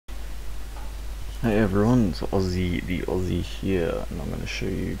Hey everyone, it's Aussie the Aussie here, and I'm going to show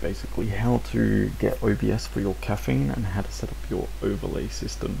you basically how to get OBS for your Caffeine and how to set up your overlay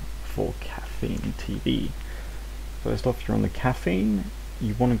system for Caffeine TV. First off, you're on the Caffeine.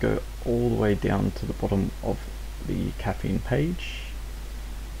 You want to go all the way down to the bottom of the Caffeine page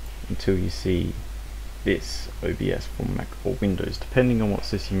until you see this OBS for Mac or Windows, depending on what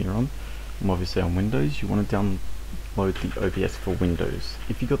system you're on. I'm obviously on Windows. You want to download the OBS for Windows.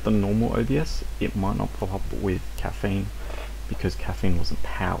 If you got the normal OBS, it might not pop up with Caffeine because Caffeine wasn't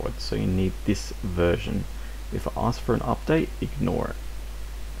powered, so you need this version. If it asks for an update, ignore it.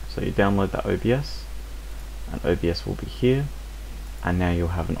 So you download that OBS, and OBS will be here, and now you'll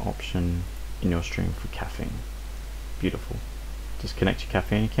have an option in your stream for Caffeine. Beautiful. Just connect your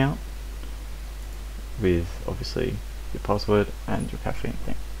Caffeine account with obviously your password and your Caffeine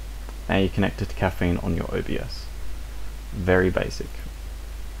thing. Now you're connected to Caffeine on your OBS. Very basic.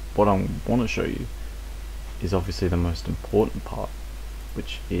 What I want to show you is obviously the most important part,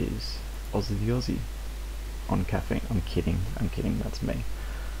 which is AuzzieTheAussie on Caffeine. I'm kidding, that's me.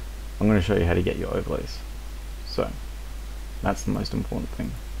 I'm going to show you how to get your overlays. So, that's the most important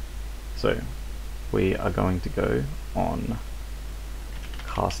thing. So, we are going to go on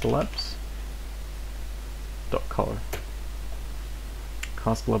casterlabs.co.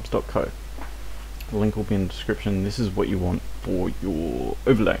 casterlabs.co. The link will be in the description. This is what you want for your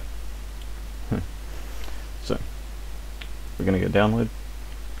overlay. So, we're going to go download.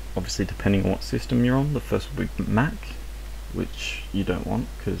 Obviously, depending on what system you're on, the first will be Mac, which you don't want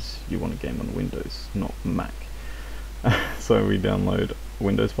because you want a game on Windows, not Mac. So we download a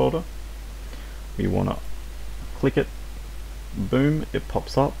Windows folder. We want to click it. Boom, it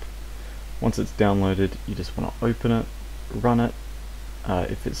pops up. Once it's downloaded, you just want to open it, run it.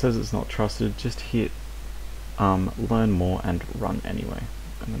 If it says it's not trusted, just hit learn more and run anyway.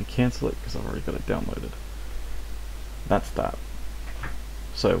 I'm going to cancel it because I've already got it downloaded. That's that.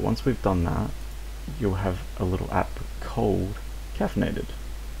 So once we've done that, you'll have a little app called Caffeinated.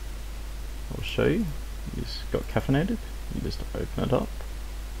 I'll show you. You just got Caffeinated, you just open it up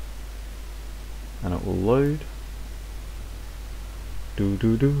and it will load.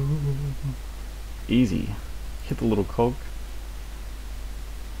 Easy. Hit the little cog.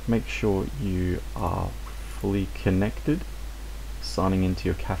 Make sure you are fully connected, signing into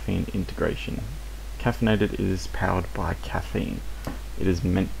your Caffeine integration. Caffeinated is powered by Caffeine. It is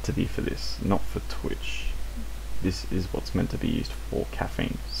meant to be for this, not for Twitch. This is what's meant to be used for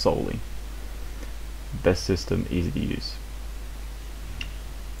Caffeine solely. Best system, easy to use.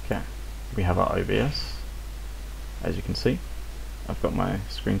 Okay, we have our OBS. As you can see, I've got my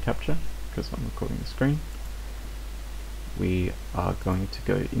screen capture because I'm recording the screen. We are going to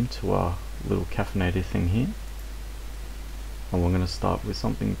go into our little caffeinated thing here, and we're going to start with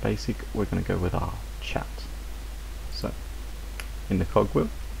something basic. We're going to go with our chat. So in the cogwheel,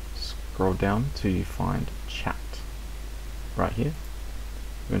 scroll down till you find chat right here.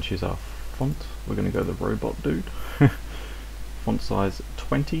 We're going to choose our font. We're going to go the robot dude. Font size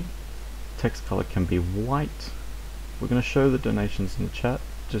 20. Text color can be white. We're going to show the donations in the chat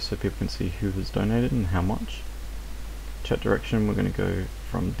just so people can see who has donated and how much. Chat direction, we're going to go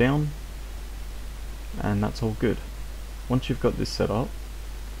from down, and that's all good. Once you've got this set up,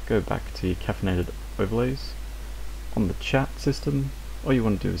 go back to your caffeinated overlays. On the chat system, all you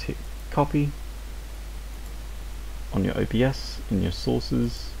want to do is hit copy. On your OBS, in your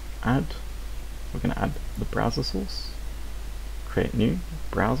sources, add. We're going to add the browser source. Create new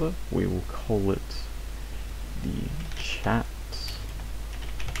browser. We will call it the chat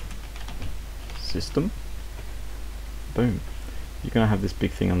system. Boom. You're going to have this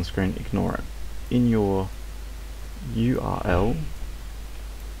big thing on the screen, ignore it. In your URL,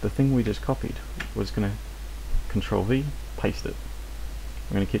 the thing we just copied, we're just going to Control V, paste it.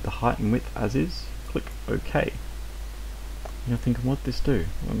 We're going to keep the height and width as is, click OK. You're thinking, what'd this do?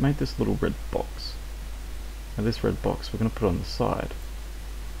 Well, it made this little red box. Now this red box we're going to put on the side.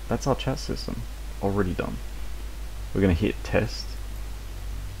 That's our chat system, already done. We're going to hit test,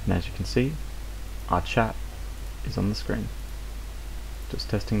 and as you can see, our chat is on the screen. Just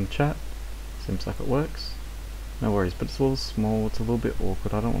testing the chat. Seems like it works. No worries, but it's a little small, it's a little bit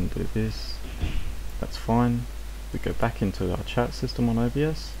awkward. I don't want to do this. That's fine. We go back into our chat system on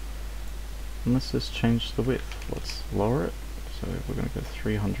OBS, and let's just change the width. Let's lower it. So we're going to go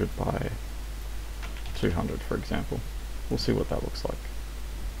 300 by 200 for example. We'll see what that looks like.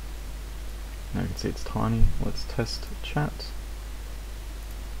 Now you can see it's tiny. Let's test chat.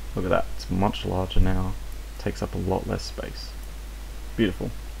 Look at that, it's much larger now. Takes up a lot less space. Beautiful.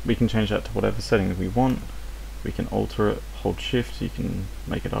 We can change that to whatever settings we want. We can alter it, hold shift, you can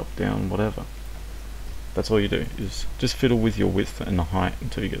make it up, down, whatever. That's all you do, is just fiddle with your width and the height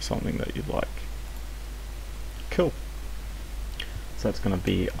until you get something that you like. Cool. So that's going to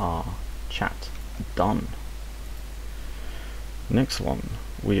be our chat done. Next one,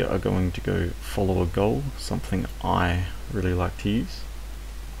 we are going to go follow a goal, something I really like to use.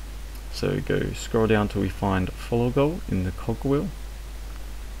 So go scroll down till we find follow goal in the cogwheel.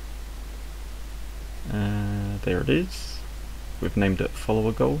 There it is. We've named it follow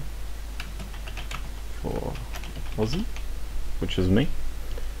a goal for Aussie, which is me.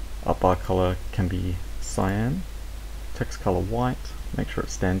 Our bar color can be cyan, text color white, make sure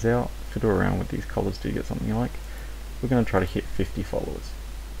it stands out, fiddle around with these colors till you get something you like. We're going to try to hit 50 followers.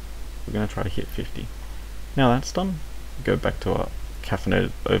 We're going to try to hit 50. Now that's done, go back to our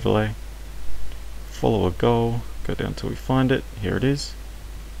caffeinated overlay, follow a goal, go down till we find it, here it is,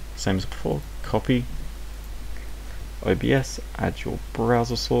 same as before, copy, OBS, add your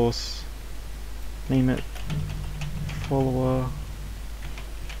browser source, name it follower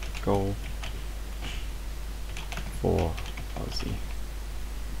goal for Aussie.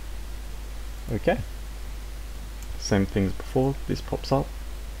 Okay, same thing as before, this pops up.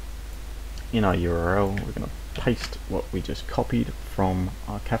 In our URL, we're going to paste what we just copied from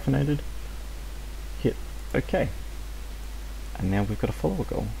our caffeinated, hit OK, and now we've got a follower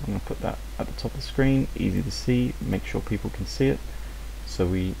goal. I'm going to put that at the top of the screen, easy to see, make sure people can see it, so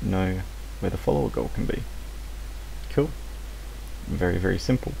we know where the follower goal can be. Cool. Very, very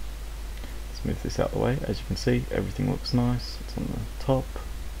simple. Let's move this out of the way. As you can see, everything looks nice. It's on the top,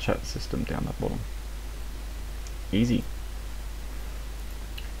 chat system down the bottom. Easy.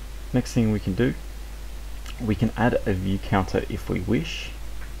 Next thing we can do, we can add a view counter if we wish.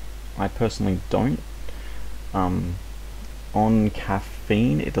 I personally don't. On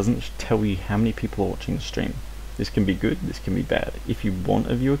Caffeine, it doesn't tell you how many people are watching the stream. This can be good, this can be bad. If you want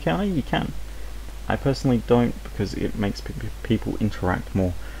a viewer counter, you can. I personally don't, because it makes people interact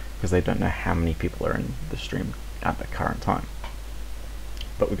more, because they don't know how many people are in the stream at the current time.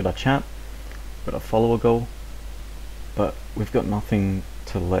 But we've got our chat, we've got our follower goal, but we've got nothing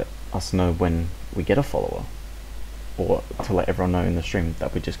to let us know when we get a follower, or to let everyone know in the stream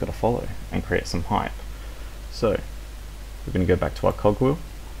that we just got to follow and create some hype. So we're going to go back to our cogwheel,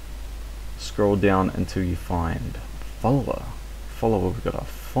 scroll down until you find follower. We've got our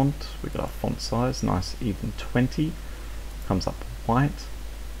font, we've got our font size, nice even 20, comes up white.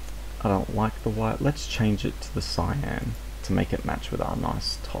 I don't like the white, let's change it to the cyan to make it match with our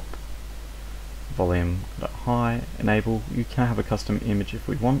nice top. Volume, got it high, enable, you can have a custom image if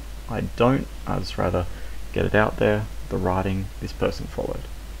we want, I don't, I'd just rather get it out there, the writing, this person followed.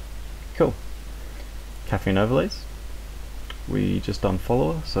 Cool. Caffeine overlays, we just done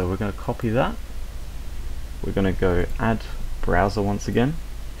follower, so we're going to copy that. We're going to go add browser once again,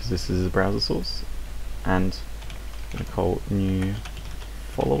 because this is a browser source, and I'm going to call new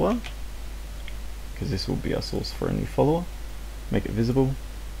follower, because this will be our source for a new follower. Make it visible.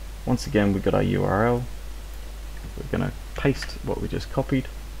 Once again, we've got our URL. We're going to paste what we just copied,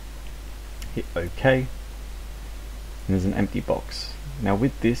 hit OK, and there's an empty box. Now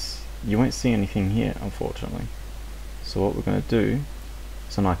with this, you won't see anything here, unfortunately. So what we're going to do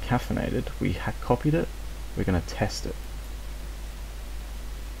is, on our caffeinated, we had copied it, we're going to test it.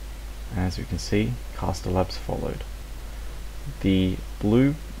 As we can see, Caster Labs followed. The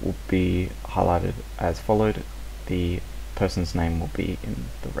blue will be highlighted as followed, the person's name will be in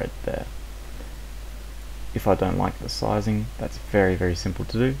the red there. If I don't like the sizing, that's very, very simple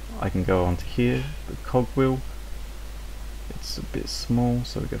to do. I can go onto here, the cogwheel, it's a bit small,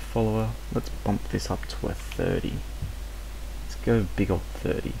 so we go follower. Let's bump this up to a 30. Let's go big old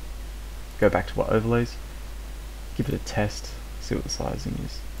 30. Go back to our overlays, give it a test, see what the sizing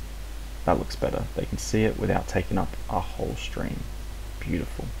is. That looks better. They can see it without taking up our whole stream.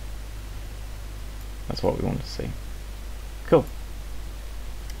 Beautiful. That's what we want to see. Cool.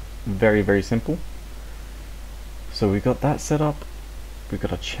 Very, very simple. So we've got that set up. We've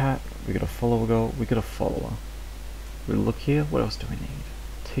got a chat. We've got a follower goal. We've got a follower. We look here. What else do we need?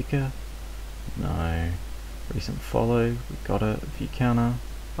 Ticker? No. Recent follow. We got it. View counter.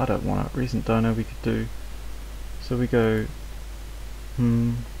 I don't want it. Recent donor we could do. So we go.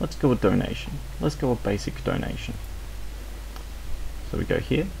 Let's go with donation. Let's go with basic donation. So we go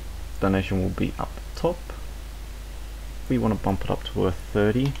here. Donation will be up top. We want to bump it up to a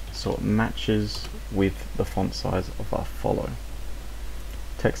 30 so it matches with the font size of our follow.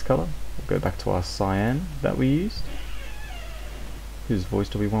 Text color, we'll go back to our cyan that we used. Whose voice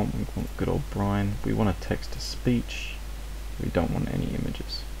do we want? We want good old Brian. We want a text to speech. We don't want any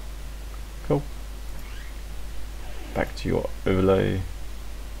images. Cool. Back to your overlay,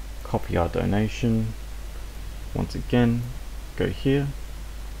 copy our donation, Once again, go here.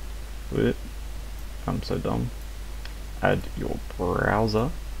 I'm so dumb. Add your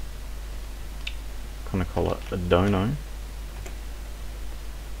browser. Gonna call it a dono.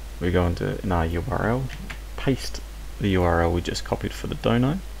 We go into in our URL, paste the URL we just copied for the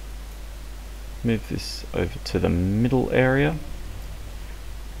dono. Move this over to the middle area.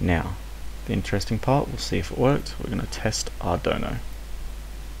 Now, the interesting part, we'll see if it worked. We're going to test our dono.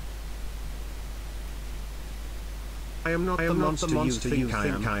 I am not the monster you think I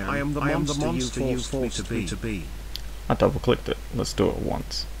am. I am the monster you forced me to be. I double clicked it. Let's do it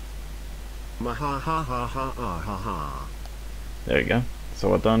once. Ha ha ha ha ha ha ha. There we go.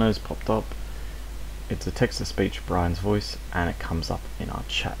 So our dono's popped up. It's a text-to-speech Brian's voice, and it comes up in our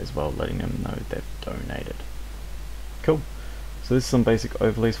chat as well, letting them know they've donated. Cool. So this is some basic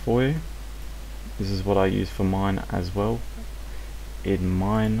overlays for you. This is what I use for mine as well. In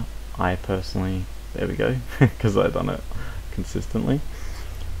mine, I personally, there we go, because I've done it consistently.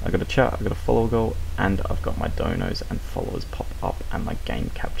 I've got a chat, I've got a follow goal, and I've got my donos and followers pop up, and my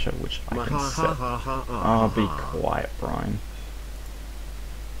game capture, which I can set. Oh, be quiet, Brian.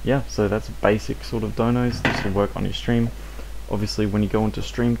 Yeah, so that's basic sort of donos. This will work on your stream. Obviously, when you go into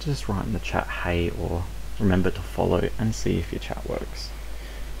stream, just write in the chat hey, or remember to follow and see if your chat works.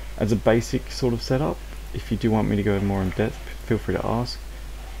 As a basic sort of setup, if you do want me to go more in depth, feel free to ask.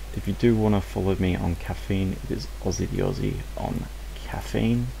 If you do want to follow me on Caffeine, it is AuzzieTheAussie on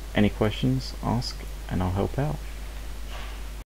Caffeine. Any questions, ask and I'll help out.